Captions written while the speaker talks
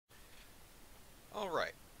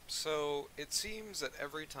Alright, so it seems that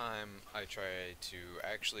every time I try to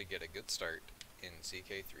actually get a good start in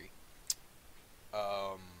CK3,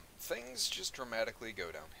 um, things just dramatically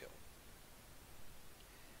go downhill.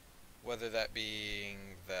 Whether that being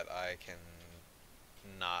that I can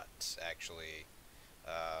not actually,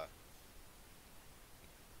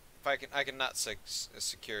 if I can not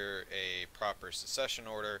secure a proper succession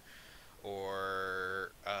order,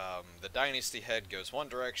 or the dynasty head goes one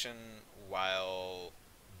direction while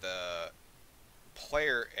the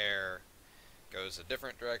player heir goes a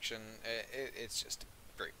different direction. It's just a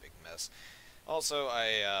great big mess. Also,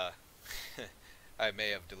 I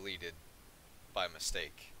may have deleted by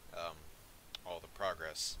mistake all the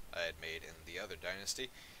progress I had made in the other dynasty,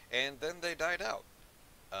 and then they died out.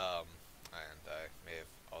 And I may have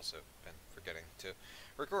also been forgetting to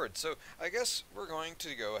record. So I guess we're going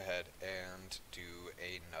to go ahead and do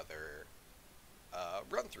another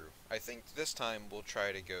run through. I think this time we'll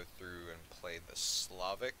try to go through and play the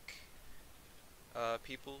Slavic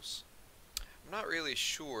peoples. I'm not really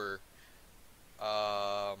sure.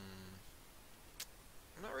 I'm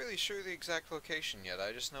not really sure the exact location yet.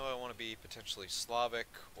 I just know I want to be potentially Slavic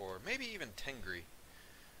or maybe even Tengri.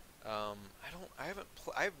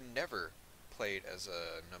 I've never played as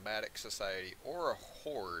a nomadic society or a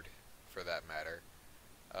horde, for that matter.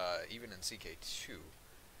 Even in CK2.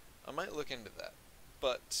 I might look into that.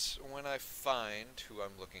 But when I find who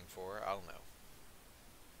I'm looking for, I'll know.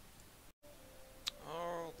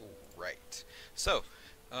 Alright. So,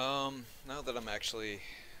 now that I'm actually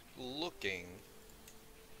looking,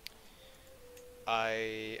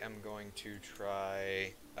 I am going to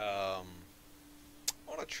try, I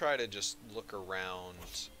want to try to just look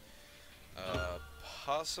around,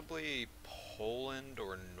 possibly Poland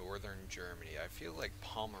or northern Germany. I feel like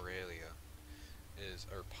Pomerania is,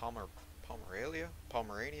 or Pomerania?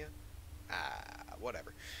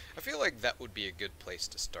 Whatever. I feel like that would be a good place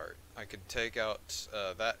to start. I could take out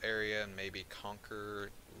that area and maybe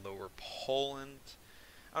conquer Lower Poland.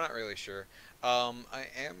 I'm not really sure. I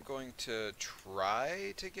am going to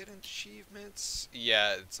try to get achievements.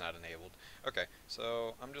 Yeah, it's not enabled. Okay,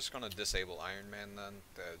 so I'm just going to disable Iron Man then.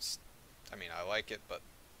 I mean, I like it, but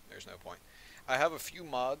there's no point. I have a few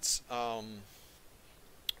mods.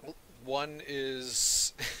 One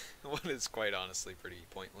is one is quite honestly pretty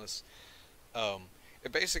pointless.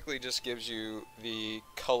 It basically just gives you the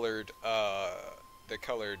colored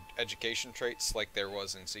education traits like there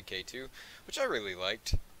was in CK2, which I really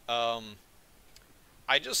liked. I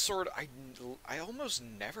just I almost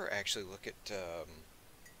never actually look at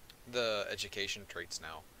the education traits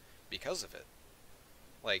now because of it.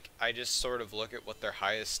 Like, I just sort of look at what their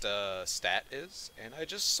highest stat is, and I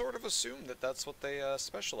just sort of assume that that's what they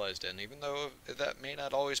specialized in, even though that may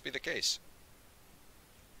not always be the case.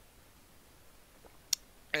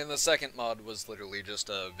 And the second mod was literally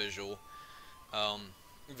just a visual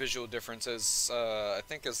differences. I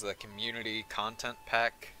think is the community content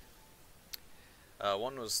pack.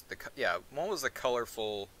 One was the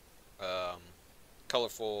colorful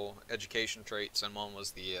education traits, and one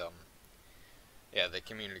was the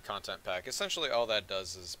community content pack. Essentially, all that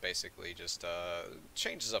does is basically just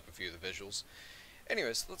changes up a few of the visuals.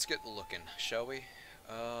 Anyways, let's get looking, shall we?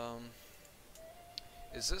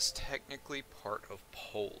 Is this technically part of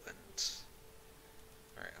Poland?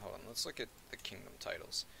 Alright, hold on. Let's look at the kingdom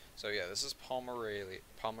titles. So yeah, this is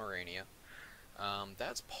Pomerania.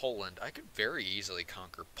 That's Poland. I could very easily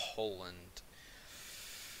conquer Poland.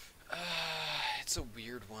 It's a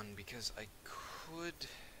weird one because I could...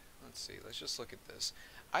 Let's see, let's just look at this.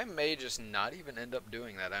 I may just not even end up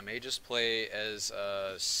doing that. I may just play as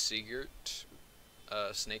Sigurd,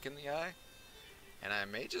 Snake in the Eye. And I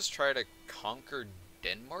may just try to conquer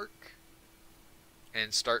Denmark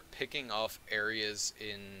and start picking off areas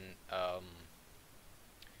in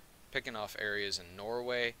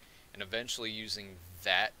Norway, and eventually using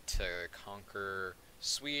that to conquer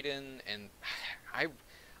Sweden. And I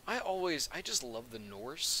just love the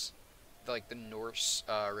Norse, like the Norse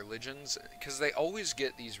religions, because they always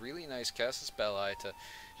get these really nice casus belli to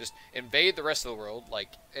just invade the rest of the world.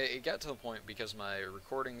 Like, it got to the point because my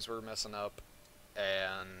recordings were messing up,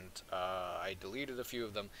 and I deleted a few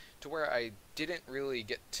of them to where I didn't really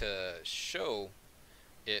get to show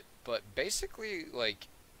it, but basically, like,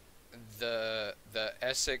 the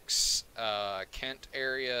Essex, Kent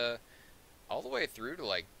area, all the way through to,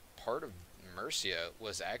 like, part of Mercia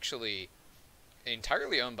was actually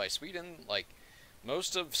entirely owned by Sweden. Like,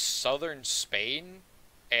 most of southern Spain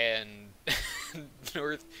and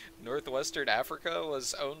northwestern Africa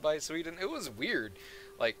was owned by Sweden. It was weird.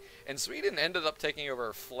 Like, and Sweden ended up taking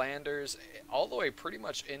over Flanders all the way pretty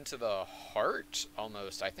much into the heart,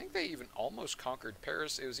 almost. I think they even almost conquered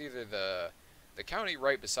Paris. It was either the county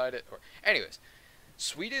right beside it, or anyways,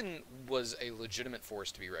 Sweden was a legitimate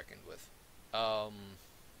force to be reckoned with. Um,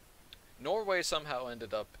 Norway somehow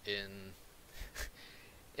ended up in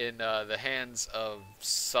the hands of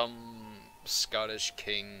some Scottish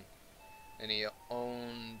king, and he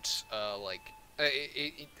owned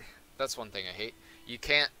that's one thing I hate. You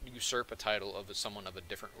can't usurp a title of someone of a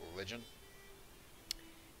different religion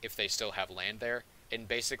if they still have land there. And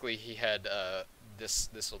basically, he had this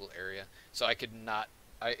little area, so I could not.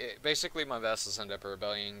 Basically my vassals ended up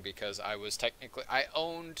rebelling because I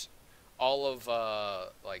owned all of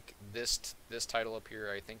like this title up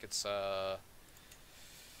here. I think it's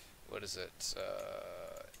what is it?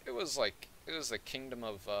 It was the kingdom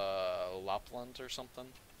of Lapland or something.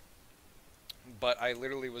 But I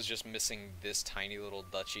literally was just missing this tiny little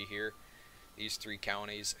duchy here, these three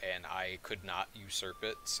counties, and I could not usurp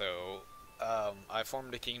it. So I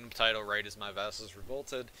formed a kingdom title right as my vassals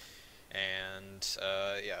revolted, and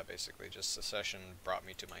yeah, basically just secession brought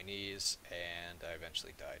me to my knees, and I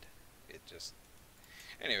eventually died. It just,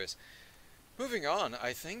 anyways, moving on.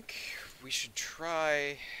 I think we should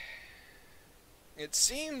try. It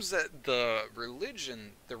seems that the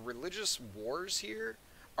religious wars here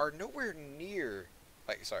are nowhere near,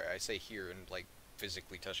 like, sorry, I say here and like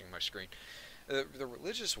physically touching my screen. The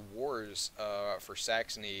religious wars for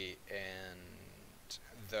Saxony and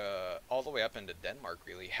the all the way up into Denmark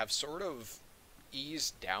really have sort of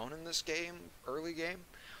eased down in this game, early game,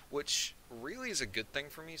 which really is a good thing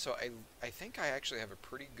for me. So I think I actually have a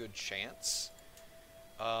pretty good chance.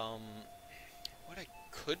 What I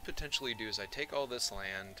could potentially do is I take all this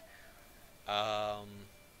land. I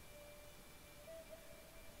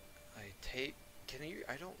take. Can you?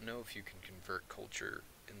 I don't know if you can convert culture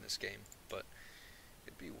in this game, but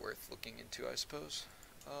it'd be worth looking into, I suppose.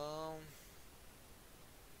 Oh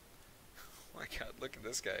my God! Look at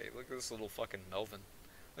this guy. Look at this little fucking Melvin.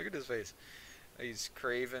 Look at his face. He's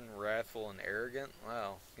craven, wrathful, and arrogant.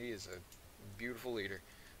 Wow, he is a beautiful leader.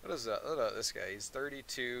 What is that? Look at this guy. He's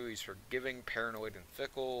 32. He's forgiving, paranoid, and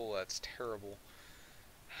fickle. That's terrible.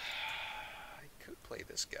 I could play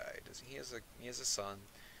this guy. Does he has a son?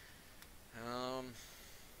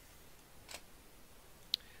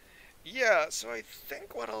 Yeah. So I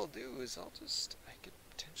think what I'll do is I could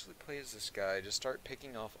potentially play as this guy. Just start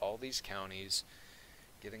picking off all these counties,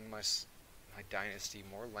 getting my dynasty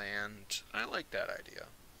more land. I like that idea.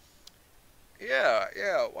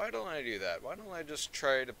 Yeah, why don't I do that? Why don't I just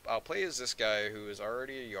try to... I'll play as this guy who is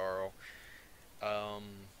already a Jarl.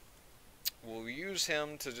 Um, we'll use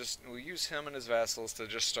him and his vassals to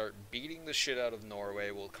just start beating the shit out of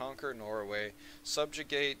Norway. We'll conquer Norway,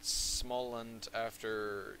 subjugate Småland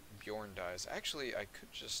after Bjorn dies. Actually, I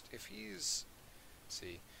could just... If he's... Let's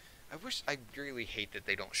see. I really hate that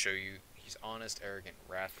they don't show you... He's honest, arrogant,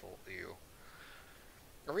 wrathful. Ew.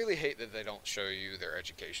 I really hate that they don't show you their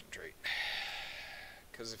education trait.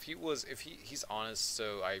 Because he's honest,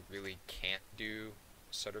 so I really can't do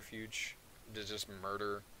subterfuge to just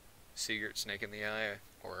murder Sigurd Snake in the Eye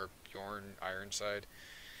or Bjorn Ironside.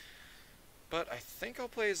 But I think I'll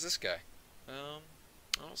play as this guy. I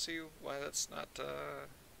don't see why that's not.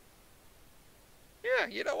 Yeah,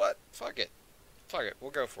 you know what? Fuck it. Fuck it.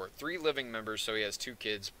 We'll go for it. 3 living members, so he has 2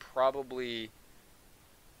 kids. He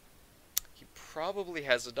probably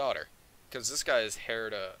has a daughter. Because this guy has heir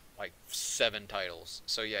to, like, 7 titles.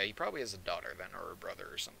 So yeah, he probably has a daughter then, or a brother,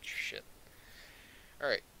 or some shit.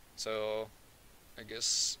 Alright, so I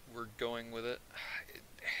guess we're going with it.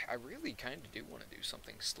 I really kind of do want to do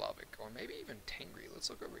something Slavic, or maybe even Tengri. Let's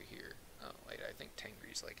look over here. Oh, wait, I think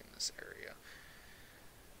Tengri's, like, in this area.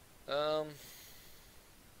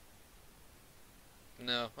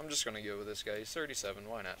 No, I'm just going to go with this guy. He's 37,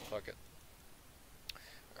 why not? Fuck it.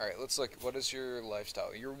 Alright, let's look. What is your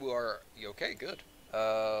lifestyle? Okay, good.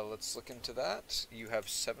 Let's look into that. You have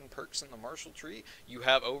 7 perks in the martial tree. You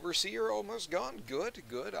have Overseer almost gone. Good,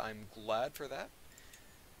 good. I'm glad for that.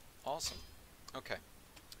 Awesome. Okay.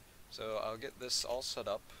 So I'll get this all set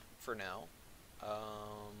up for now.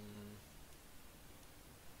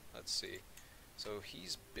 Let's see. So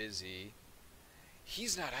he's busy.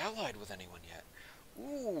 He's not allied with anyone yet.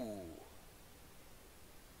 Ooh.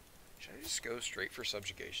 Should I just go straight for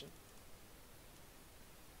subjugation?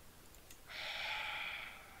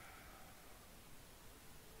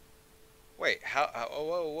 Wait, how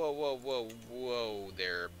whoa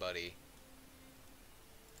there, buddy.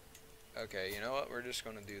 Okay, you know what? We're just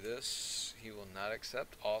going to do this. He will not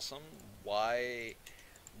accept. Awesome. Why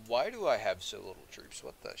Why do I have so little troops?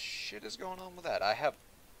 What the shit is going on with that? I have...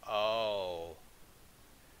 Oh,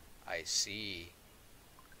 I see.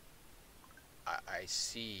 I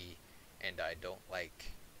see. And I don't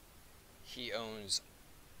like... He owns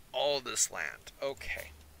all this land.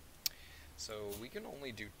 Okay. So we can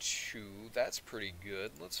only do 2. That's pretty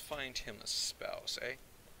good. Let's find him a spouse, eh?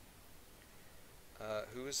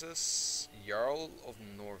 Who is this? Jarl of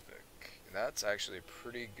Norvik. That's actually a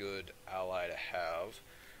pretty good ally to have.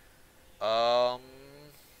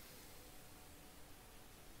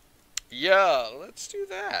 Yeah, let's do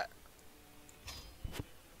that.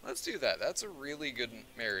 Let's do that. That's a really good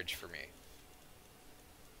marriage for me.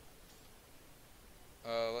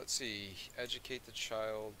 Let's see. Educate the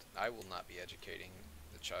child. I will not be educating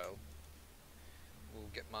the child. We'll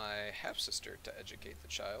get my half-sister to educate the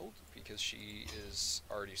child, because she is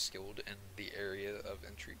already skilled in the area of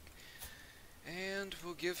intrigue. And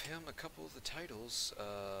we'll give him a couple of the titles.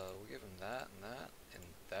 We'll give him that, and that, and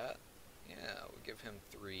that. Yeah, we'll give him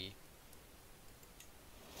 3.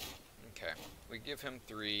 Okay, we give him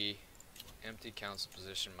 3. Empty council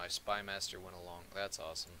position. My spy master went along. That's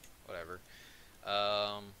awesome. Whatever.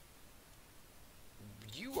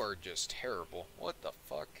 You are just terrible. What the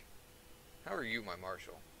fuck? How are you, my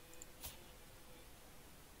marshal?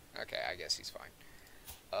 Okay, I guess he's fine.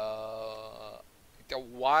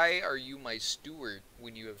 Why are you my steward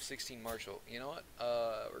when you have 16 marshal? You know what?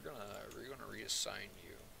 We're gonna reassign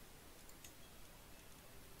you.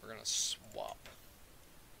 We're gonna swap.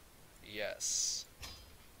 Yes.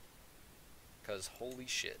 Cause holy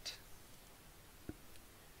shit.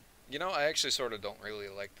 You know, I actually sort of don't really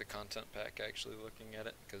like the content pack, actually, looking at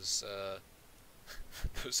it, because,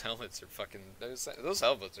 those helmets are fucking, those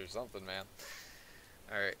helmets are something, man.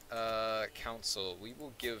 Alright, council, we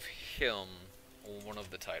will give him one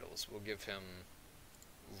of the titles. We'll give him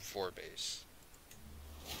 4 base.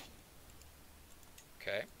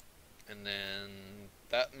 Okay, and then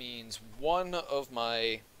that means one of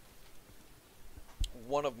my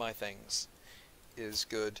things is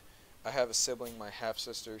good. I have a sibling, my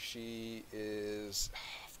half-sister. She is,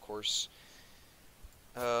 of course,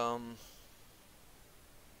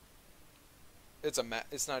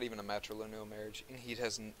 it's not even a matrilineal marriage, and he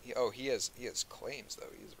has claims though.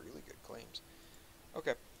 He has really good claims.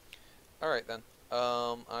 Okay, all right then.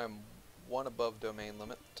 I'm 1 above domain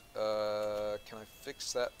limit. Can I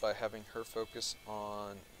fix that by having her focus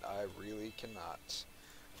on? I really cannot.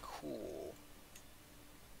 Cool.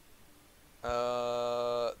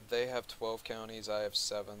 They have 12 counties, I have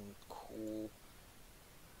 7. Cool.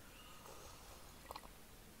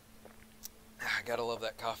 I gotta love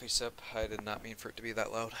that coffee sip. I did not mean for it to be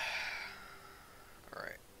that loud.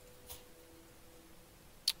 Alright.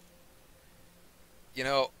 You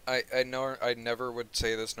know, I know I never would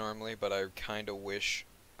say this normally, but I kinda wish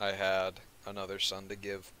I had another son to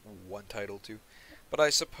give 1 title to. But I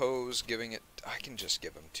suppose giving it, I can just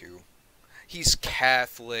give him 2. He's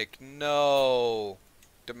Catholic. No.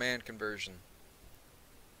 Demand conversion.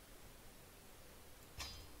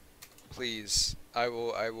 Please. I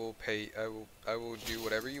will pay. I will do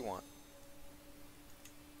whatever you want.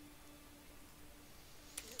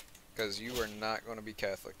 Because you are not going to be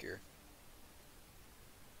Catholic here.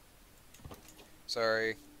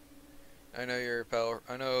 Sorry. I know you're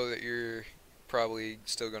I know that you're probably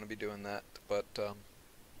still going to be doing that, but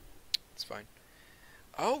it's fine.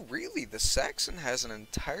 Oh, really? The Saxon has an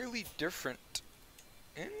entirely different...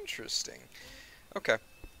 Interesting. Okay.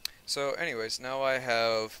 So, anyways, now I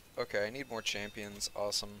have... Okay, I need more champions.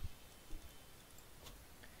 Awesome.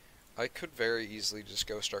 I could very easily just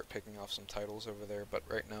go start picking off some titles over there, but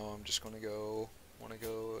right now I'm just going to go... want to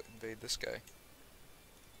go invade this guy.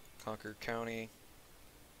 Conquer County.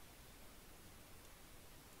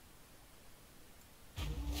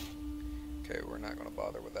 Okay, we're not going to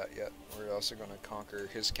bother with that yet. We're also going to conquer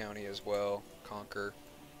his county as well. Conquer.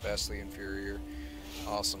 Vastly inferior.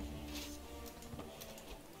 Awesome.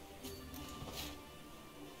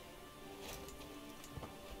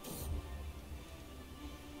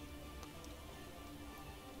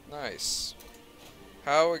 Nice.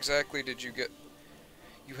 How exactly did you get...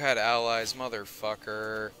 You had allies,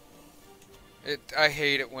 motherfucker. I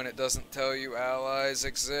hate it when it doesn't tell you allies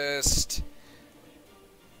exist.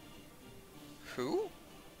 Who?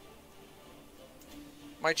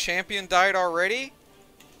 My champion died already?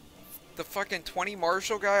 The fucking 20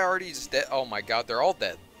 marshal guy already is dead. Oh my god, they're all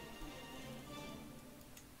dead.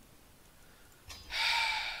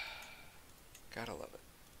 Gotta love it.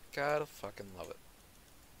 Gotta fucking love it.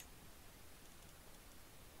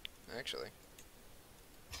 Actually,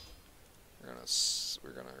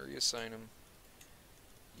 we're gonna reassign him.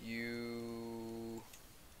 You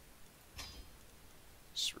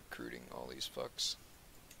Just recruiting all these fucks.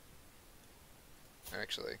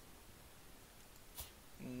 Actually,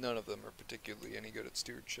 none of them are particularly any good at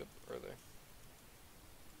stewardship, are they?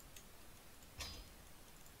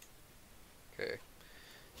 Okay,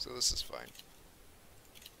 so this is fine.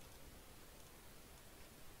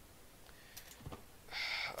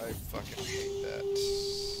 I fucking hate that.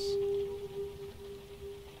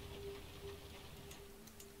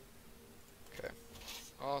 Okay,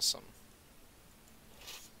 awesome.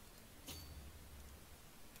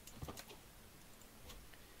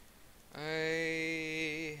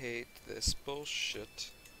 I hate this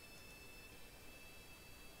bullshit.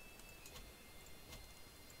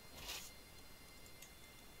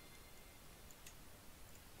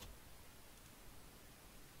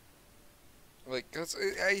 Like,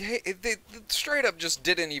 I hate it, they straight up just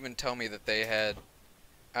didn't even tell me that they had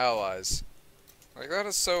allies. Like, that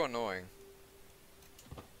is so annoying.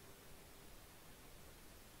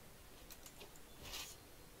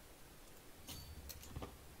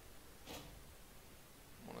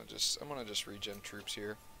 I'm gonna just regen troops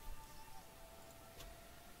here.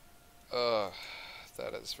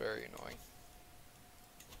 That is very annoying.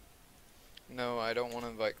 No, I don't want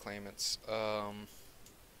to invite claimants. I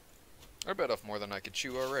bit off more than I could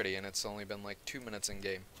chew already, and it's only been like 2 minutes in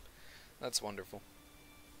game. That's wonderful.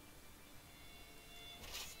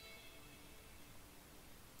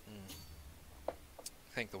 I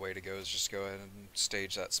think the way to go is just go ahead and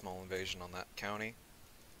stage that small invasion on that county.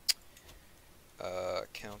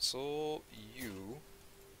 Council, you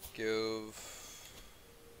give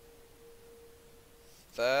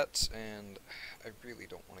that, and I really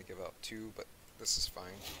don't want to give out 2, but this is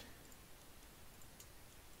fine.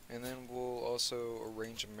 And then we'll also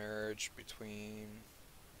arrange a marriage between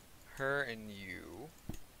her and you.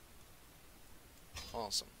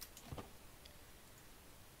 Awesome.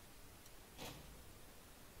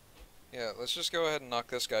 Yeah, let's just go ahead and knock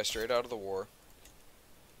this guy straight out of the war.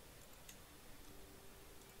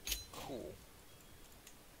 Cool.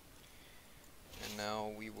 And now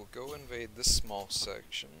we will go invade this small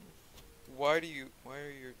section. Why are you... Oh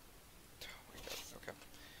my god, okay.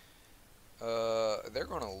 They're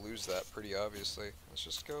gonna lose that pretty obviously. Let's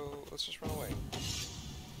just run away.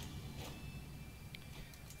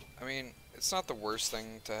 I mean, it's not the worst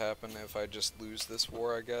thing to happen if I just lose this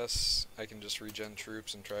war, I guess. I can just regen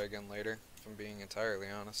troops and try again later, if I'm being entirely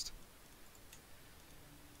honest.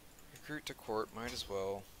 Recruit to court, might as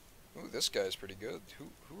well. Ooh, this guy's pretty good.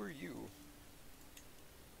 Who are you?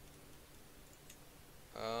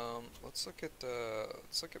 Let's look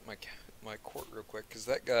at my court real quick, cause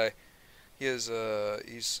that guy, he's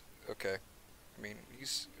okay. I mean,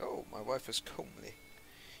 oh, my wife is comely.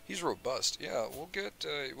 He's robust. Yeah, we'll get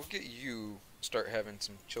you start having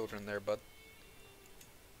some children there, bud.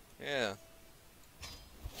 Yeah.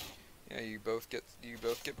 Yeah, you both get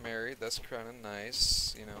married. That's kind of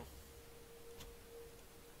nice, you know.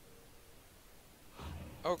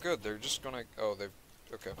 Oh, good. They're just gonna. Oh, they've.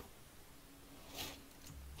 Okay.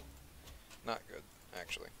 Not good,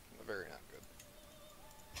 actually. Very not good.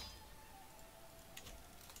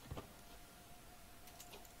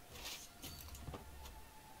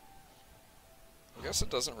 I guess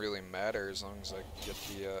it doesn't really matter as long as I get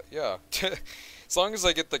the, yeah. As long as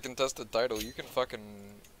I get the contested title, you can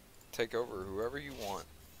fucking take over whoever you want.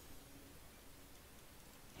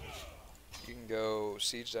 You can go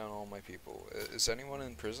siege down all my people. Is anyone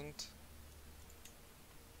imprisoned?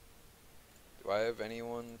 Do I have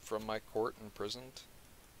anyone from my court imprisoned?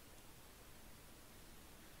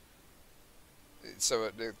 So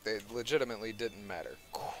it legitimately didn't matter.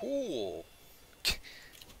 Cool.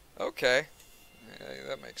 Okay. Yeah,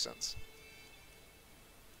 that makes sense.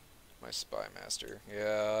 My spy master.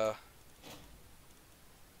 Yeah.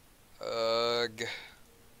 Ugh.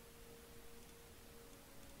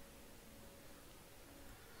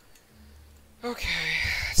 Okay.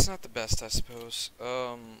 It's not the best, I suppose.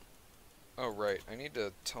 Oh, right. I need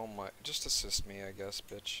to tell just assist me, I guess,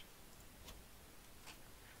 bitch.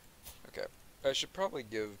 Okay. I should probably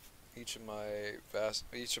give each of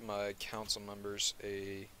my council members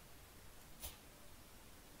a...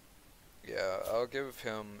 Yeah, I'll give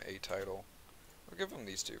him a title. I'll give him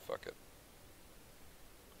these 2, fuck it.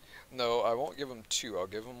 No, I won't give him 2, I'll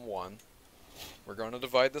give him 1. We're going to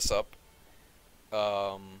divide this up.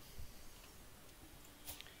 Gotta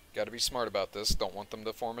be smart about this. Don't want them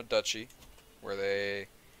to form a duchy where they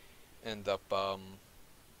end up, my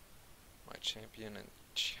champion and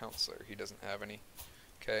counselor. He doesn't have any.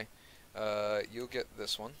 Okay. You'll get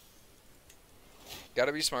this one.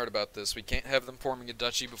 Gotta be smart about this. We can't have them forming a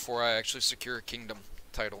duchy before I actually secure a kingdom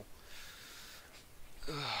title.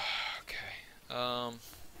 Okay. Um,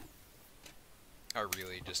 I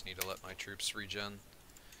really just need to let my troops regen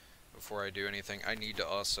before I do anything. I need to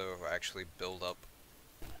also actually build up.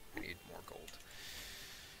 I need more gold.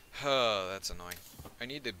 Oh, that's annoying. I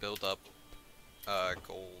need to build up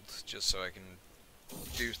gold just so I can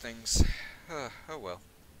do things. Oh well.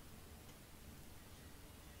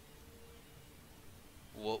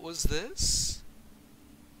 What was this?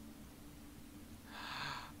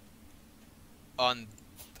 On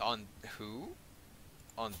who?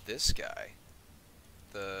 On this guy.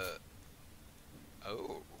 The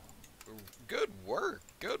oh, good work.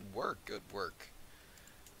 Good work. Good work.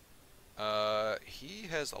 He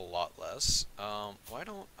has a lot less. Why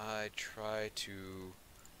don't I try to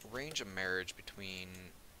arrange a marriage between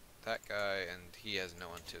that guy and he has no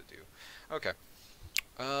one to do. Okay.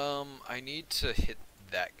 I need to hit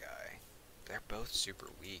that guy. They're both super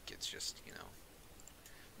weak. It's just, you know.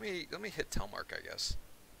 Let me hit Telmark, I guess.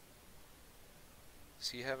 Does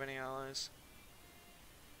he have any allies?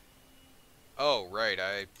 Oh, right.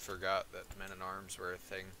 I forgot that men-at-arms were a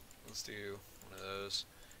thing. Let's do one of those,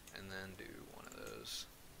 and then do one of those.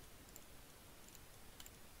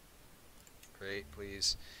 Great,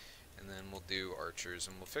 please. And then we'll do archers,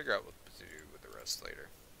 and we'll figure out what to do with the rest later.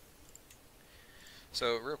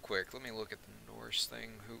 So, real quick, let me look at the Norse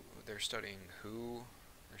thing. Who they're studying who?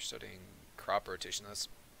 They're studying crop rotation. That's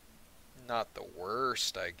not the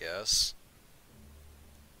worst, I guess.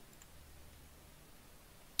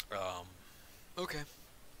 Okay.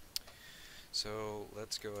 So,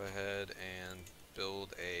 let's go ahead and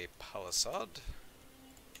build a palisade.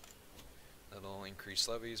 That'll increase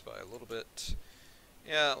levies by a little bit.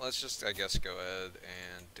 Yeah, let's just, I guess, go ahead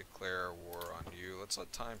and declare war on you. Let's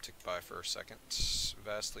let time tick by for a second.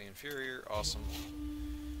 Vastly inferior, awesome.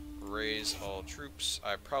 Raise all troops.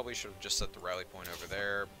 I probably should have just set the rally point over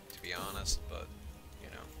there, to be honest, but, you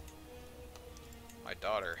know. My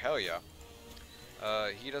daughter, hell yeah.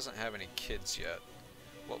 He doesn't have any kids yet.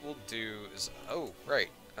 What we'll do is, oh, right.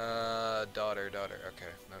 Daughter,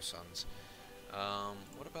 okay, no sons.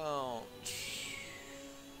 What about...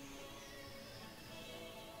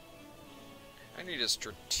 I need a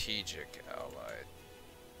strategic ally.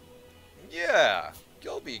 Yeah,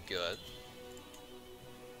 you'll be good.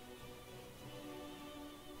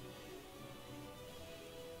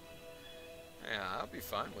 Yeah, I'll be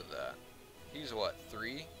fine with that. He's what,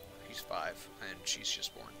 3? He's 5, and she's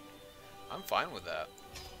just born. I'm fine with that.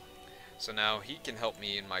 So now he can help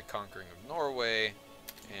me in my conquering of Norway,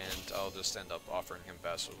 and I'll just end up offering him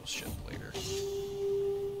vassalship later.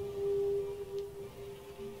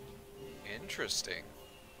 Interesting.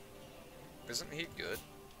 Isn't he good?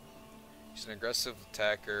 He's an aggressive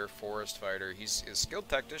attacker, forest fighter. He's a skilled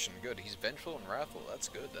tactician. Good. He's vengeful and wrathful. That's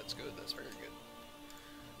good. That's good. That's very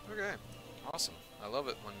good. Okay. Awesome. I love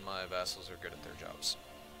it when my vassals are good at their jobs.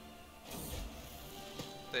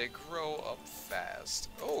 They grow up fast.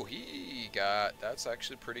 Oh, that's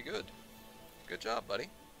actually pretty good. Good job, buddy.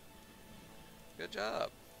 Good job.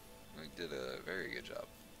 We did a very good job.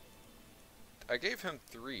 I gave him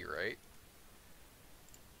 3, right?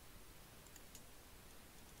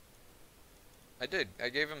 I did. I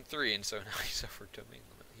gave him 3, and so now he's over to me.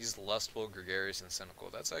 He's lustful, gregarious, and cynical.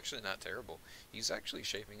 That's actually not terrible. He's actually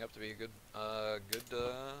shaping up to be a good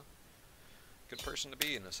person to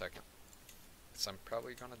be in a second. So I'm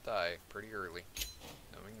probably gonna die pretty early,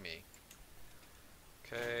 knowing me.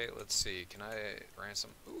 Okay, let's see. Can I ransom?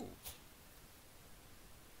 Ooh.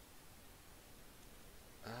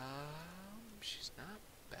 She's not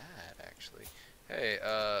bad actually. Hey,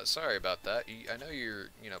 sorry about that. I know you're,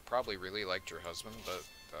 probably really liked your husband, but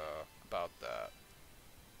about that.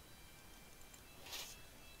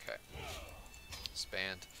 Okay.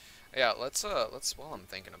 Expand. Yeah, let's while I'm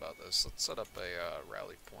thinking about this, let's set up a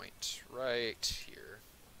rally point right here.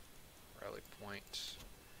 Rally point.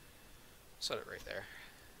 Set it right there.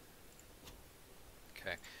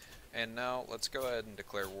 Okay. And now let's go ahead and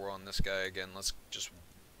declare war on this guy again. Let's just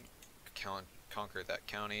conquer that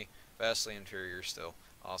county. Vastly inferior still.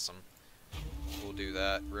 Awesome. We'll do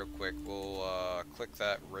that real quick. We'll click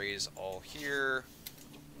that, raise all here.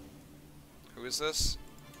 Who is this?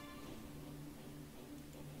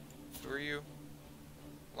 Who are you?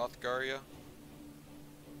 Lothgaria?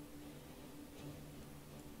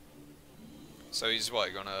 So he's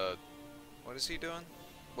what, gonna... What is he doing?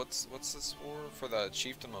 What's this for? For the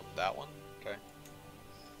chiefdom of that one? Okay.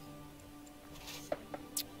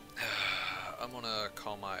 I'm gonna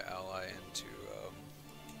call my ally into,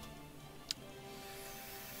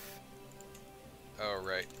 oh,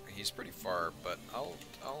 right. He's pretty far, but I'll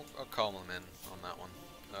call him in on that one.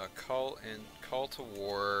 Call to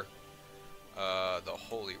war, the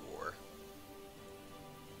Holy War.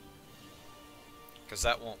 because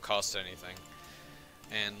that won't cost anything.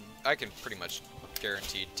 And I can pretty much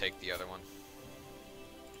guaranteed take the other one.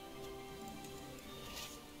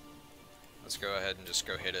 Let's go ahead and just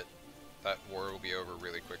go hit it. That war will be over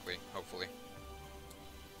really quickly, hopefully.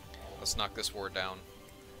 Let's knock this war down.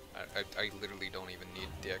 I literally don't even need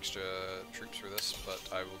the extra troops for this, but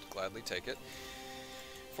I will gladly take it.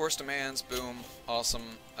 Force demands, boom,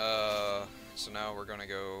 awesome. So now we're gonna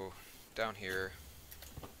go down here.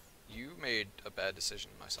 You made a bad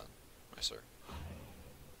decision, my son, my sir.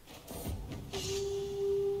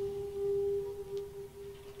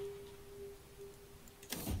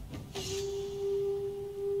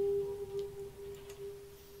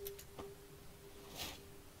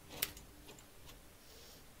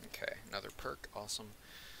 Okay, another perk, awesome.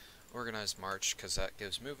 Organized march, because that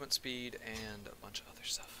gives movement speed and a bunch of other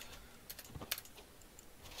stuff.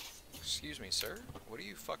 Excuse me, sir. What do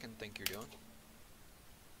you fucking think you're doing?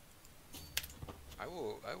 I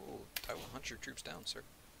will hunt your troops down, sir.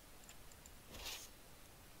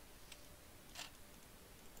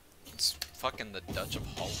 It's fucking the Dutch of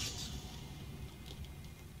Holland.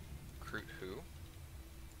 Recruit who?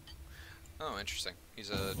 Oh, interesting.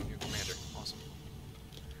 He's a new commander. Awesome.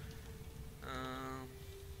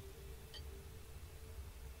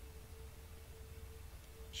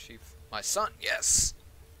 Chief. My son, yes!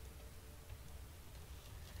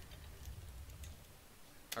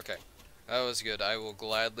 Okay. That was good. I will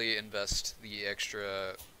gladly invest the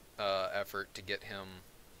extra effort to get him.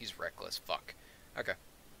 He's reckless. Fuck. Okay.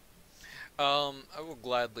 I will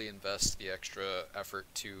gladly invest the extra effort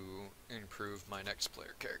to improve my next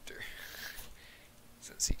player character.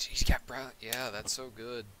 Since he's got brown. Yeah, that's so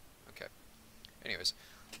good. Okay. Anyways,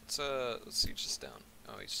 let's siege this down.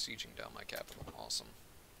 Oh, he's sieging down my capital. Awesome.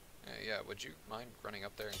 Yeah, would you mind running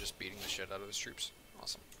up there and just beating the shit out of his troops?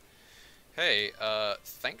 Awesome. Hey,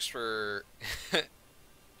 thanks for... hey,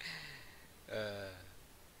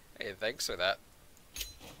 thanks for that.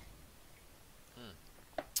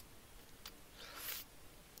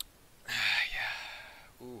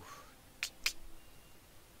 Yeah. Ooh.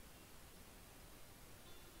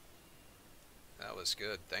 That was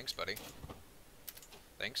good. Thanks, buddy.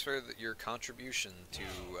 Thanks for your contribution to,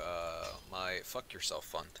 my Fuck Yourself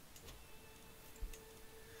fund.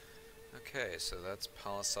 Okay, so that's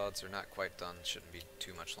palisades are not quite done. Shouldn't be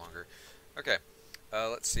too much longer. Okay,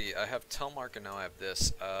 let's see. I have Telmark and now I have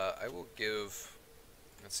this. I will give...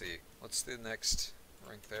 Let's see. What's the next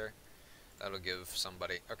rank there? That'll give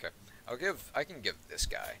somebody... Okay. I can give this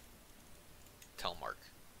guy Telmark.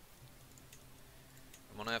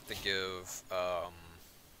 I'm gonna have to give...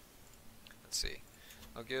 let's see.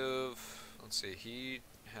 I'll give... Let's see. He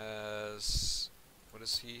has... What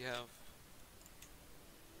does he have?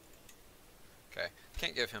 Okay,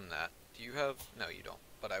 can't give him that. Do you have... No, you don't.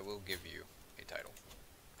 But I will give you a title.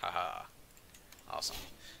 Haha. Awesome.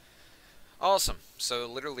 Awesome. So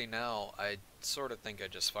literally now, I sort of think I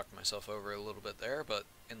just fucked myself over a little bit there, but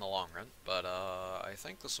in the long run. But I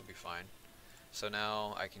think this will be fine. So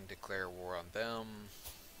now I can declare war on them.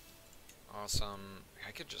 Awesome.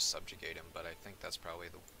 I could just subjugate him, but I think that's probably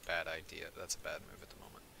the bad idea. That's a bad move at the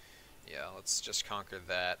moment. Yeah, let's just conquer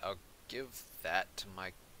that. I'll give that to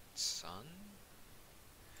my son?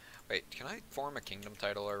 Wait, can I form a kingdom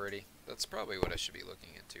title already? That's probably what I should be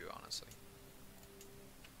looking into, honestly.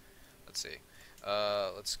 Let's see.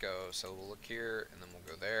 Let's go. So we'll look here, and then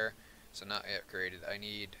we'll go there. So not yet created. I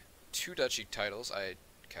need 2 duchy titles.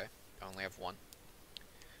 Okay, I only have 1.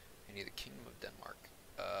 I need the Kingdom of Denmark.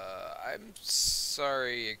 I'm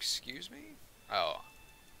sorry, excuse me? Oh,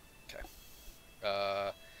 okay.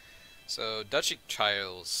 So duchy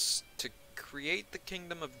titles. To create the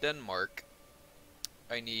Kingdom of Denmark,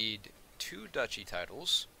 I need 2 duchy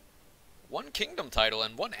titles, 1 kingdom title,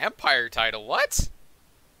 and 1 empire title. What?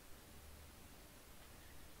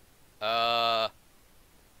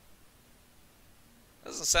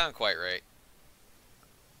 Doesn't sound quite right.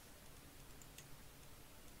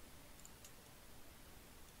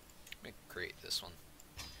 Let me create this one,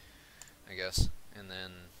 I guess, and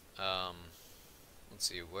then let's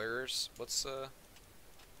see.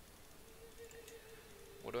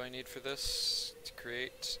 What do I need for this to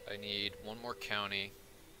create? I need 1 more county.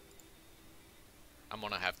 I'm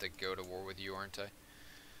gonna have to go to war with you, aren't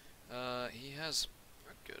I? He has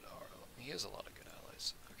a lot of good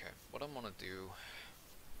allies. Okay, what I'm gonna do...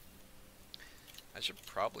 I should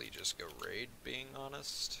probably just go raid, being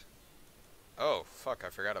honest. Oh, fuck, I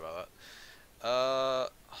forgot about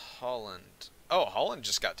that. Holland. Oh, Holland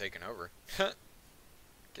just got taken over.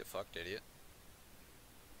 Get fucked, idiot.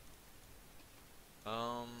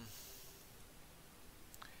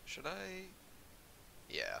 Should I...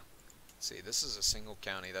 Yeah. Let's see, this is a single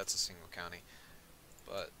county, that's a single county.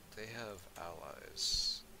 But they have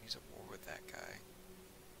allies. He's at war with that guy.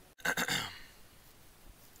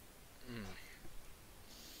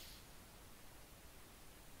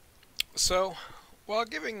 So, while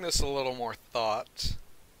giving this a little more thought,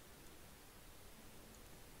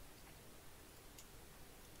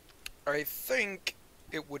 I think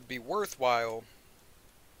it would be worthwhile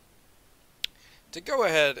to go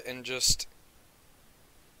ahead and just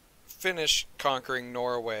finish conquering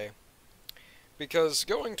Norway. Because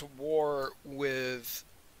going to war with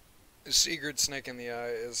Sigurd Snake in the Eye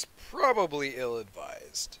is probably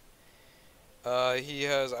ill-advised. He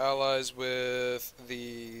has allies with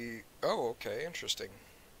the... Oh, okay, interesting.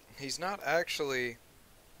 He's not actually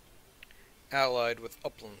allied with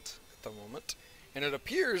Uppland at the moment. And it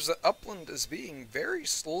appears that Uppland is being very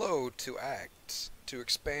slow to act, to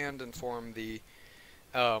expand and form the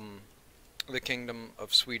Kingdom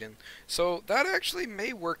of Sweden. So that actually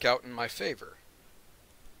may work out in my favor.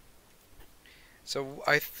 So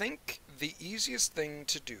I think the easiest thing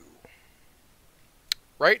to do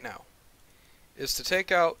right now is to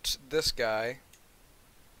take out this guy.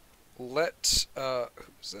 Who's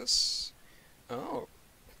this? Oh.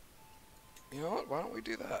 You know what? Why don't we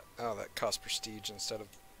do that? Oh, that costs prestige instead of...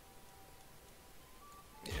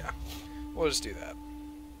 Yeah. We'll just do that.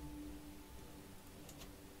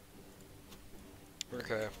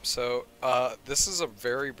 Okay, so, this is a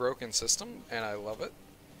very broken system, and I love it.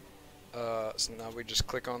 So now we just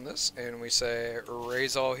click on this, and we say,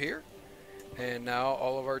 raise all here. And now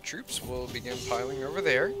all of our troops will begin piling over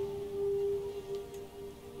there.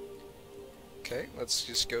 Okay, let's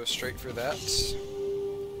just go straight for that.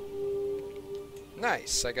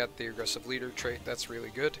 Nice, I got the aggressive leader trait, that's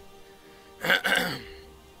really good.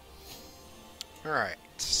 Alright,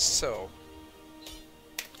 so...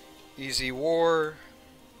 Easy war.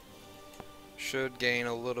 Should gain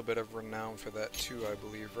a little bit of renown for that too, I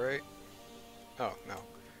believe, right? Oh, no.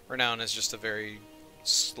 Renown is just a very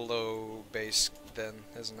slow base then,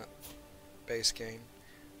 isn't it? Base gain.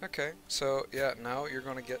 Okay, so yeah, now you're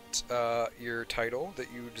going to get your title that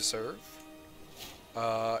you deserve.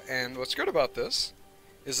 And what's good about this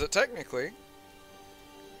is that technically...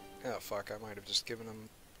 Oh, fuck, I might have just given him...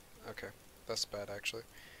 Okay, that's bad, actually.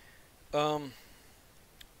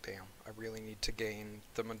 Damn, I really need to gain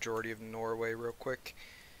the majority of Norway real quick.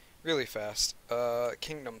 Really fast.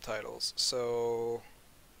 Kingdom titles. So...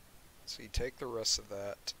 Let's see, take the rest of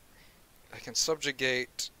that. I can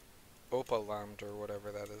subjugate Opaland, or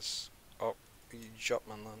whatever that is. Oh,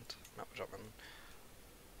 Jutmanland. Not Jutmanland.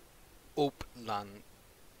 Opland.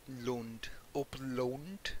 Lund.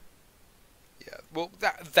 Oplund? Yeah, well,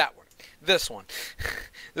 that one. This one.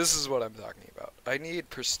 This is what I'm talking about. I need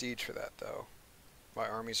prestige for that, though. My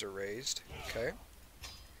armies are raised. Okay.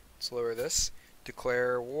 Let's lower this.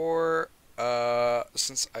 Declare war.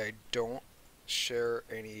 Since I don't share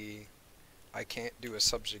any... I can't do a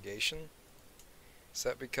subjugation. Is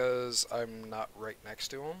that because I'm not right next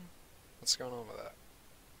to him? What's going on with that?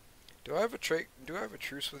 Do I have a trait? Do I have a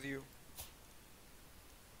truce with you?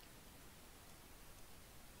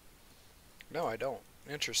 No, I don't.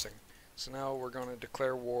 Interesting. So now we're going to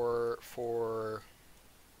declare war for...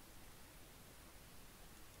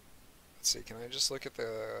 Let's see, can I just look at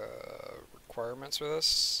the requirements for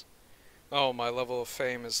this? Oh, my level of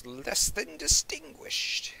fame is less than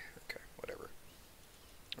distinguished. Okay, whatever.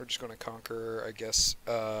 We're just going to conquer, I guess,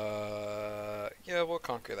 yeah, we'll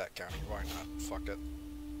conquer that county. Why not? Fuck it.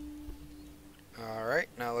 Alright,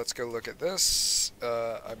 now let's go look at this.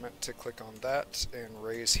 I meant to click on that and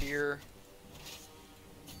raise here.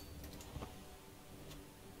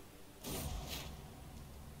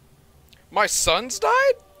 My sons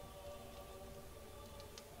died?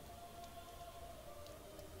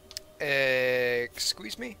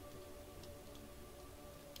 Excuse me?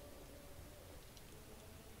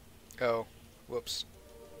 Oh, whoops.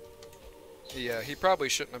 Yeah, he probably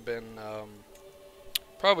shouldn't have been,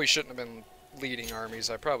 leading armies.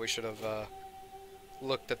 I probably should have,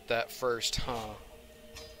 looked at that first, huh?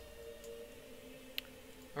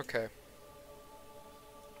 Okay.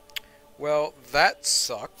 Well, that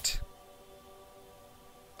sucked.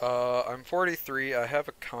 I'm 43, I have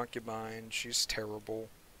a concubine, she's terrible.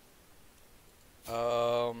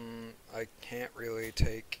 I can't really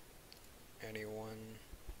take anyone.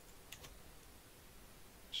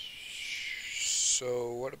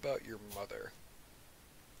 So, what about your mother?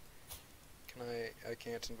 I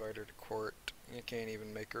can't invite her to court. You can't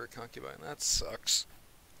even make her a concubine. That sucks.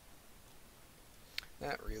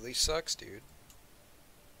 That really sucks, dude.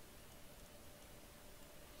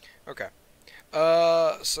 Okay.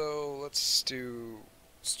 So let's do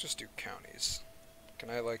Let's just do counties.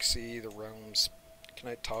 Can I like see the realms? Can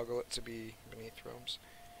I toggle it to be beneath realms?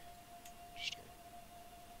 Interesting.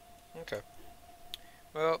 Okay.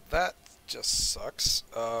 Well, that just sucks.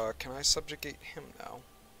 Can I subjugate him now?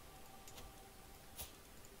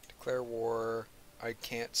 Declare war. I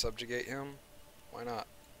can't subjugate him. Why not?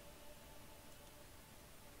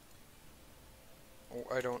 Oh,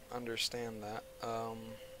 I don't understand that.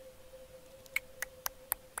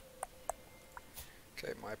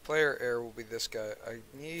 Okay, my player heir will be this guy. I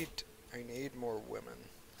need more women.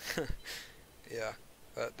 Yeah,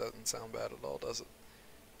 that doesn't sound bad at all, does it?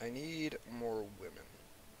 I need more women.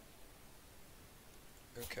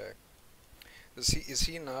 Okay. Is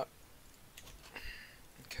he not?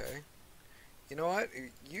 Okay. You know what?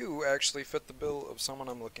 You actually fit the bill of someone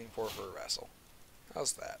I'm looking for a vassal.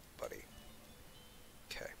 How's that, buddy?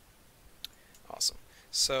 Okay. Awesome.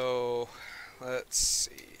 So, let's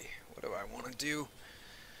see. What do I want to do?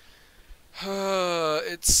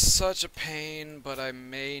 It's such a pain, but I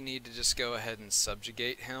may need to just go ahead and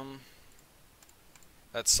subjugate him.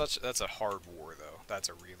 That's a hard war, though. That's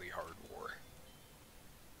a really hard war.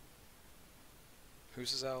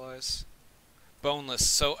 Who's his allies? Boneless.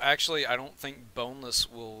 So actually, I don't think Boneless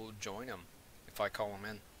will join him if I call him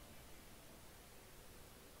in.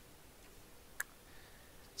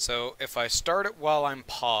 So if I start it while I'm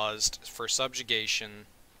paused for subjugation,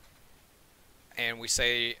 and we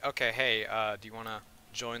say, okay, hey, do you want to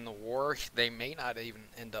join the war? They may not even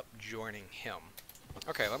end up joining him.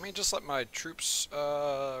 Okay, let me just let my troops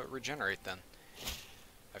regenerate then.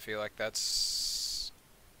 I feel like that's...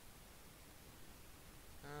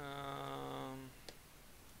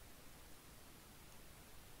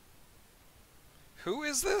 Who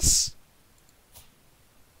is this?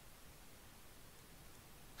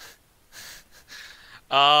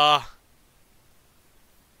 uh...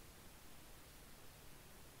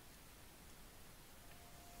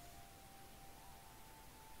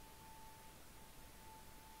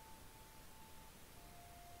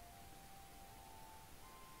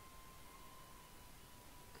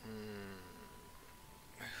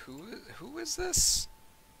 Who is this?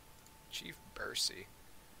 Chief Bercy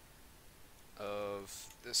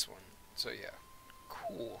of this one. So yeah,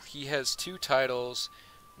 cool. He has 2 titles,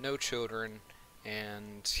 no children,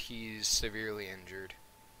 and he's severely injured.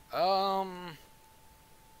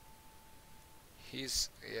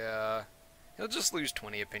 Yeah, he'll just lose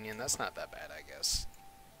 20 opinion. That's not that bad, I guess.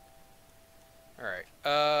 Alright,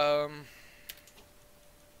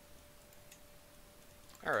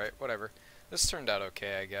 alright, whatever. This turned out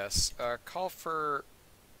okay, I guess. Call for...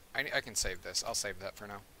 I can save this. I'll save that for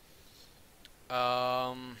now.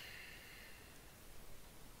 I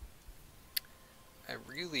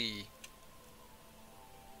really...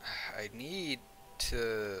 I need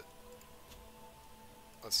to...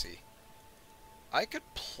 Let's see. I could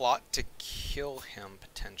plot to kill him,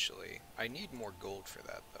 potentially. I need more gold for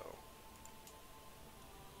that, though.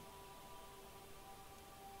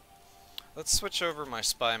 Let's switch over my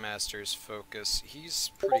Spy Master's focus.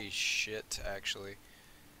 He's pretty shit, actually.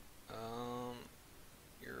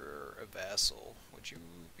 You're a vassal. Would you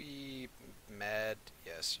be mad?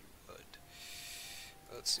 Yes, you would.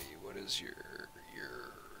 Let's see, what is you're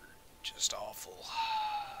just awful.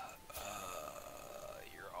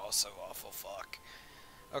 You're also awful fuck.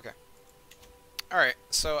 Okay. Alright,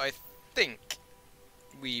 so I think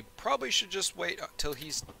we probably should just wait until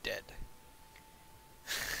he's dead.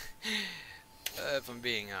 If I'm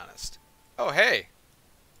being honest. Oh, hey!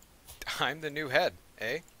 I'm the new head,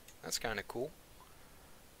 eh? That's kind of cool.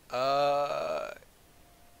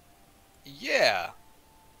 Yeah.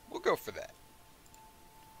 We'll go for that.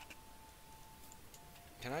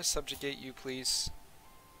 Can I subjugate you, please?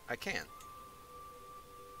 I can.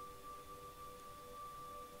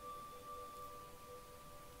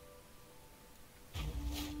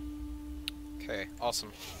 Okay,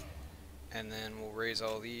 awesome. And then we'll raise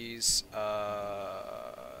all these.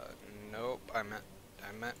 Nope, I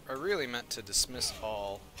really meant to dismiss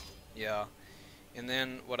all. Yeah. And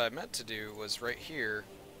then what I meant to do was right here,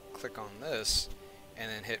 click on this, and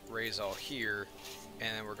then hit raise all here,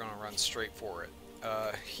 and then we're gonna run straight for it.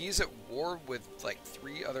 He's at war with like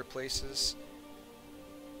 3 other places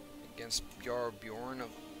against Jarl Bjorn.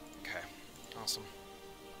 Okay, awesome.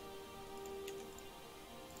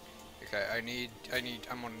 Okay,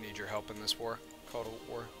 I'm gonna need your help in this war. Call to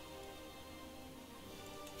war.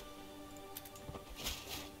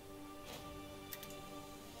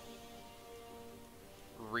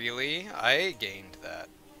 Really? I gained that.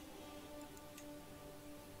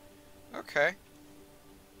 Okay.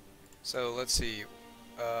 So let's see.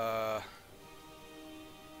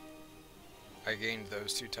 I gained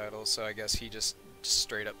those 2 titles, so I guess he just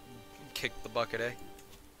straight up kicked the bucket, eh?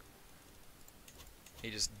 He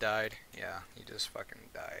just died. Yeah, he just fucking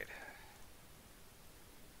died.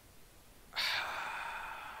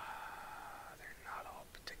 They're not all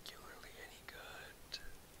particularly any good.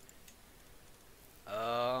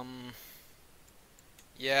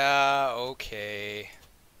 Yeah, okay.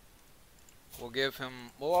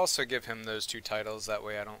 We'll also give him those 2 titles, that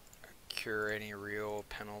way I don't incur any real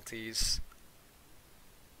penalties.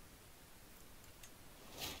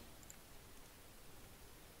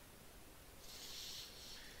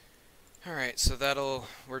 Alright, so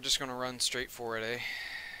we're just gonna run straight for it, eh?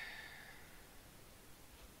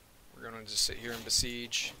 We're gonna just sit here and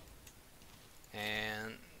besiege.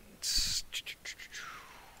 And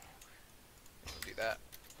do that.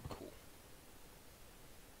 Cool.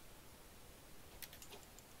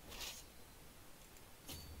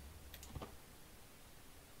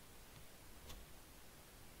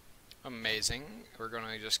 Amazing. We're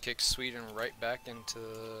gonna just kick Sweden right back into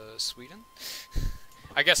Sweden.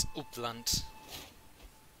 I guess Uppland.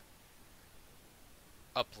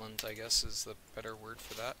 Upland, I guess, is the better word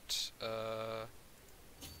for that.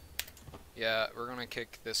 Yeah, we're gonna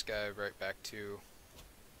kick this guy right back to...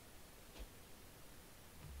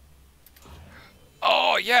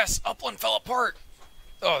 Oh, yes! Upland fell apart!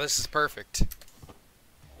 Oh, this is perfect.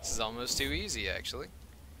 This is almost too easy, actually.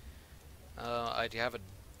 I have a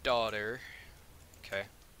daughter. Okay.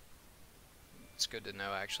 It's good to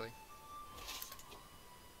know, actually.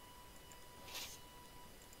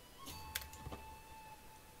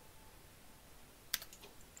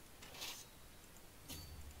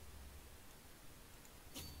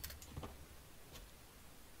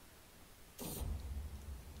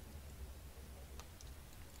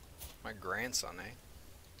 My grandson, eh?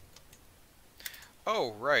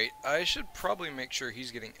 Oh, right. I should probably make sure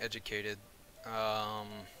he's getting educated.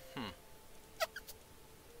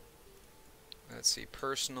 Let's see.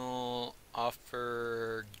 Personal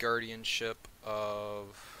offer guardianship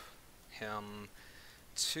of him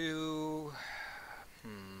to...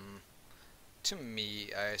 To me,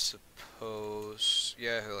 I suppose.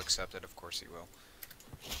 Yeah, he'll accept it. Of course he will.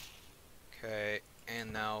 Okay,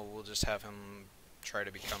 and now we'll just have him try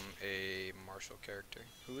to become a martial character.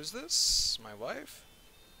 Who is this? My wife?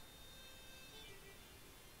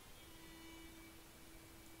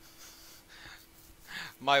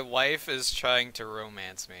 My wife is trying to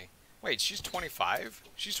romance me. Wait, she's 25?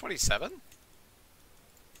 She's 27?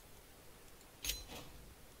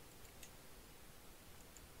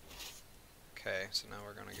 Okay, so now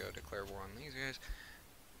we're gonna go declare war on these guys.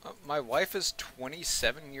 My wife is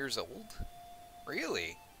 27 years old?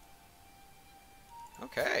 Really?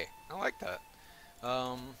 Okay, I like that.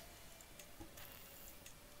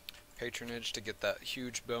 Patronage to get that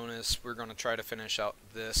huge bonus. We're gonna try to finish out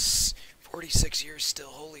this. 46 years still,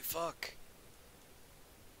 holy fuck.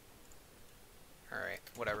 Alright,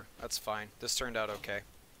 whatever, that's fine. This turned out okay.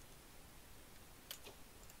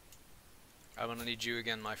 I'm gonna need you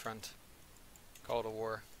again, my friend. Call to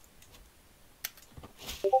war.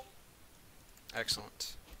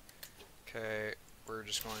 Excellent. Okay, we're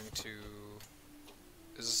just going to...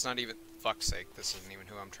 Is this not even... Fuck's sake, this isn't even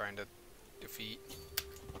who I'm trying to defeat.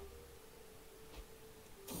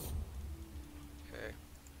 Okay.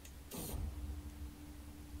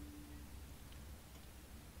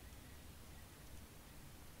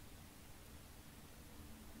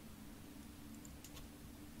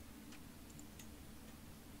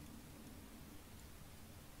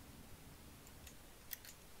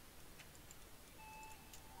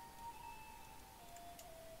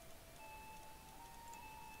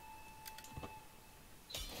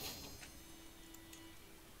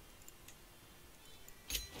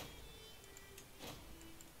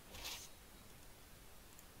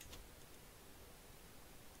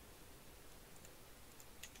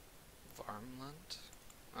 Farmland?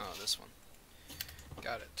 Oh, this one.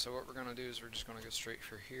 Got it. So what we're going to do is we're just going to go straight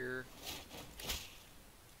for here.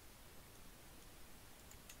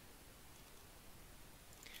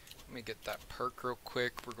 Let me get that perk real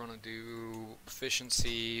quick. We're going to do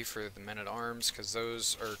efficiency for the men-at-arms, because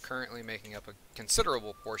those are currently making up a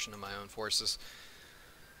considerable portion of my own forces.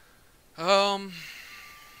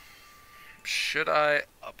 Should I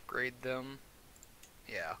upgrade them?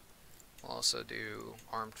 Yeah. We'll also do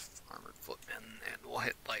armored footmen, and we'll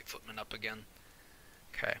hit light footmen up again.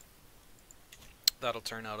 Okay. That'll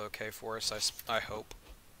turn out okay for us, I hope.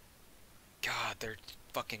 God, they're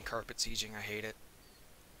fucking carpet sieging. I hate it.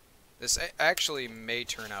 This actually may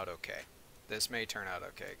turn out okay. This may turn out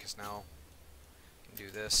okay, because now I can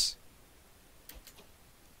do this.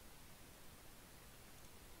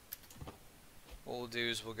 What we'll do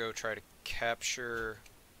is we'll go try to capture...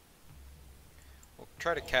 We'll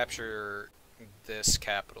try to capture this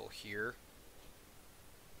capital here.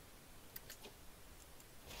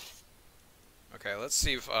 Okay, let's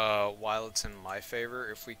see if, while it's in my favor,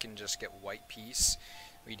 if we can just get white peace.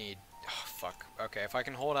 We need... Oh, fuck. Okay, if I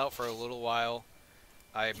can hold out for a little while,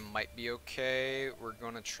 I might be okay. We're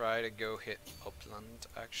going to try to go hit Upland,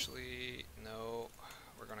 actually. No,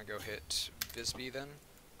 we're going to go hit Visby then.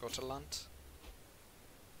 Gotland.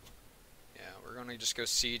 Yeah, we're going to just go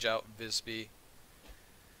siege out Visby.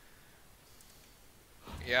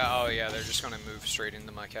 Yeah, oh yeah, they're just going to move straight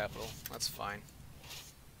into my capital. That's fine.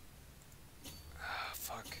 Ah,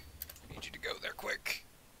 fuck. I need you to go there quick.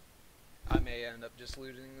 I may end up just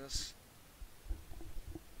looting this.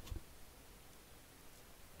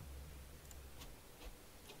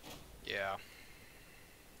 Yeah.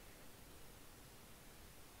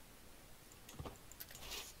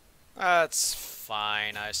 That's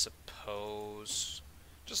fine, I suppose.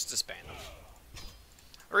 Just disband them.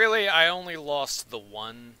 Really, I only lost the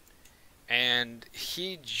one, and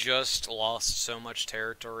he just lost so much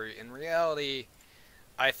territory. In reality,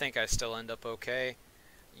 I think I still end up okay.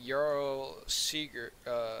 Jarl Sigurd,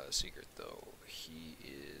 though, he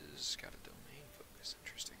is got a domain focus.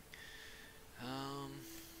 Interesting.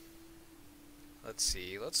 Let's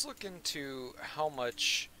see. Let's look into how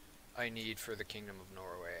much I need for the Kingdom of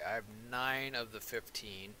Norway. I have 9 of the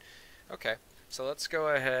 15. Okay, so let's go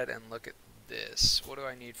ahead and look at this. What do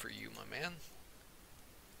I need for you, my man?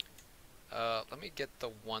 Let me get the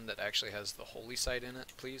one that actually has the holy site in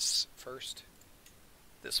it, please, first.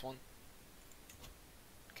 This one.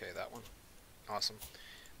 Okay, that one. Awesome.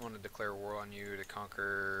 I want to declare war on you to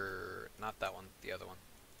conquer... Not that one, the other one.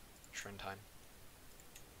 Trondheim.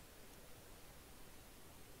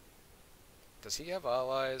 Does he have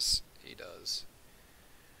allies? He does.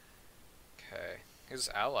 Okay. His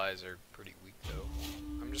allies are pretty weak, though.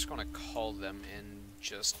 I'm just going to call them in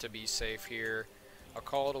just to be safe here. I'll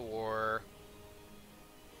call it a war.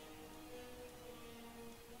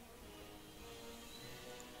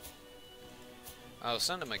 I'll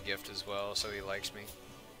send him a gift as well, so he likes me.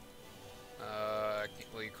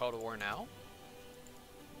 Will you call it a war now?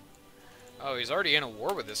 Oh, he's already in a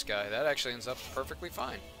war with this guy. That actually ends up perfectly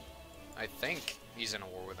fine. I think he's in a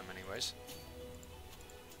war with him anyways.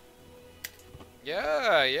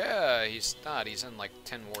 Yeah, he's not. He's in like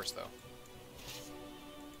 10 wars though.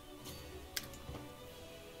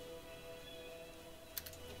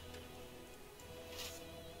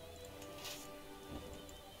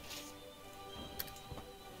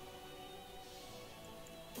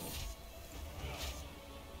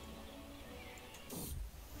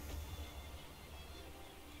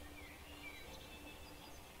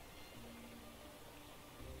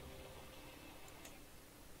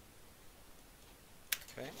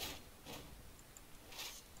 Okay.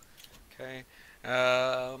 Okay.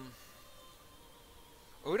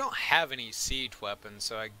 We don't have any siege weapons,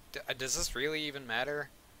 so does this really even matter?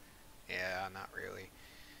 Yeah, not really.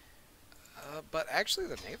 But actually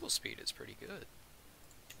the naval speed is pretty good.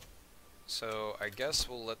 So I guess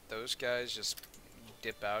we'll let those guys just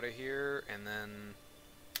dip out of here, and then...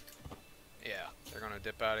 Yeah, they're going to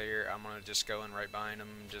dip out of here. I'm going to just go in right behind them,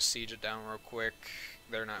 just siege it down real quick.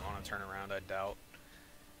 They're not going to turn around, I doubt.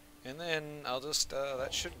 And then I'll just,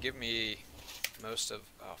 that should give me most of,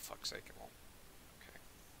 oh fuck's sake, it won't.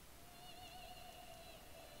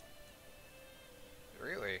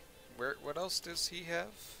 Okay. Really? What else does he have?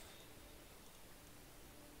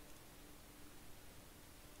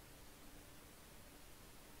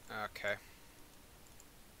 Okay.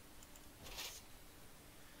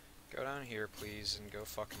 Go down here, please, and go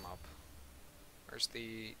fuck him up. Where's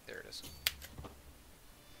the, there it is.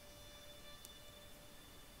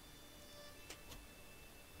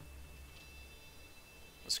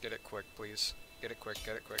 Let's get it quick, please. Get it quick,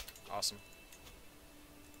 get it quick. Awesome.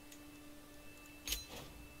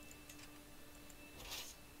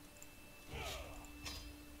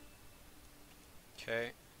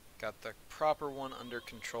 Okay, got the proper one under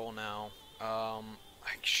control now.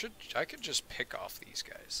 I could just pick off these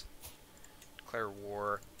guys. Declare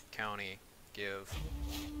war, county, give.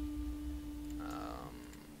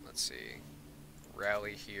 Let's see.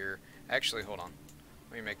 Rally here. Actually, hold on.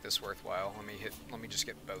 Let me make this worthwhile. Let me just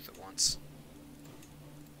get both at once.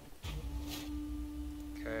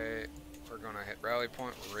 Okay, we're gonna hit rally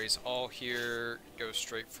point, we'll raise all here, go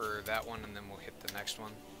straight for that one, and then we'll hit the next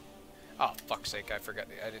one. Oh, fuck's sake, I forgot,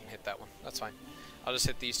 I didn't hit that one. That's fine. I'll just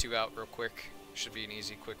hit these two out real quick. Should be an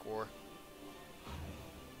easy, quick war.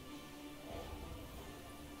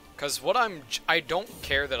 Because I don't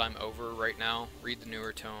care that I'm over right now. Read the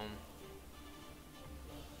newer tome.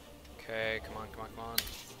 Okay, come on, come on, come on.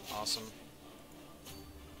 Awesome.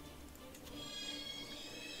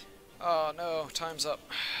 Oh no, time's up.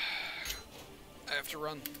 I have to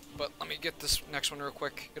run, but let me get this next one real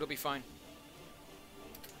quick. It'll be fine.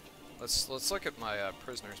 Let's look at my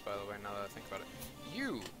prisoners, by the way, now that I think about it.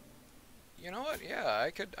 You know what? Yeah,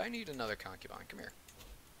 I need another concubine. Come here.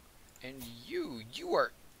 And you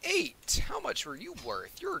are 8. How much were you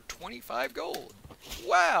worth? You're 25 gold.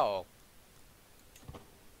 Wow.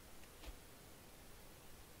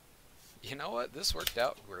 You know what? This worked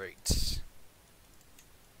out great.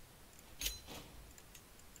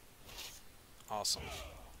 Awesome.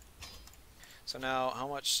 So now, how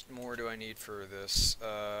much more do I need for this?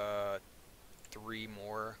 3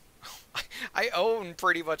 more. I own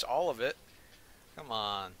pretty much all of it. Come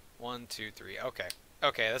on. 1, 2, 3. Okay.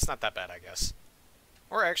 Okay, that's not that bad, I guess.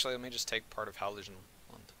 Or actually, let me just take part of Halogen,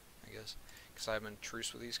 I guess. Because I'm in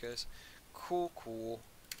truce with these guys. Cool, cool.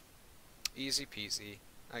 Easy peasy.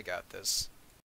 I got this.